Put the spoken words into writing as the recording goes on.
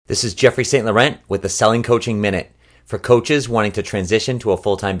This is Jeffrey St. Laurent with the Selling Coaching Minute for coaches wanting to transition to a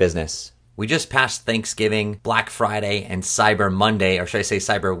full-time business. We just passed Thanksgiving, Black Friday, and Cyber Monday, or should I say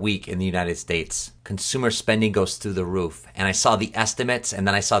Cyber Week in the United States. Consumer spending goes through the roof, and I saw the estimates and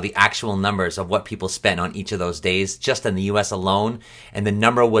then I saw the actual numbers of what people spent on each of those days just in the US alone, and the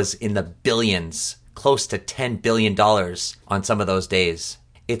number was in the billions, close to $10 billion on some of those days.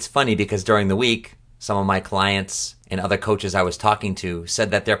 It's funny because during the week, some of my clients and other coaches I was talking to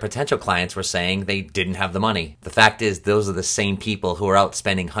said that their potential clients were saying they didn't have the money. The fact is, those are the same people who are out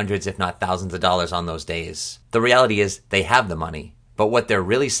spending hundreds, if not thousands of dollars on those days. The reality is they have the money, but what they're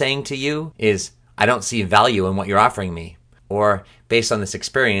really saying to you is, I don't see value in what you're offering me. Or, based on this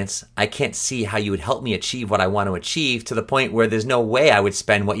experience, I can't see how you would help me achieve what I want to achieve to the point where there's no way I would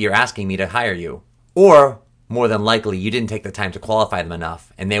spend what you're asking me to hire you. Or, more than likely, you didn't take the time to qualify them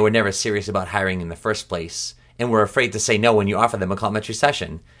enough, and they were never serious about hiring in the first place, and were afraid to say no when you offer them a complimentary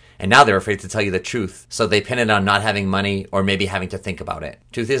session. And now they're afraid to tell you the truth, so they pin it on not having money or maybe having to think about it.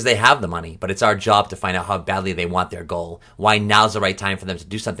 Truth is, they have the money, but it's our job to find out how badly they want their goal, why now's the right time for them to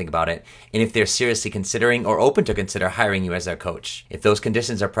do something about it, and if they're seriously considering or open to consider hiring you as their coach. If those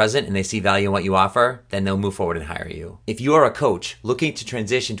conditions are present and they see value in what you offer, then they'll move forward and hire you. If you are a coach looking to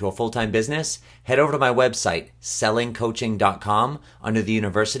transition to a full-time business, head over to my website, sellingcoaching.com, under the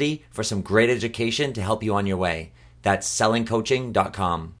university for some great education to help you on your way. That's sellingcoaching.com.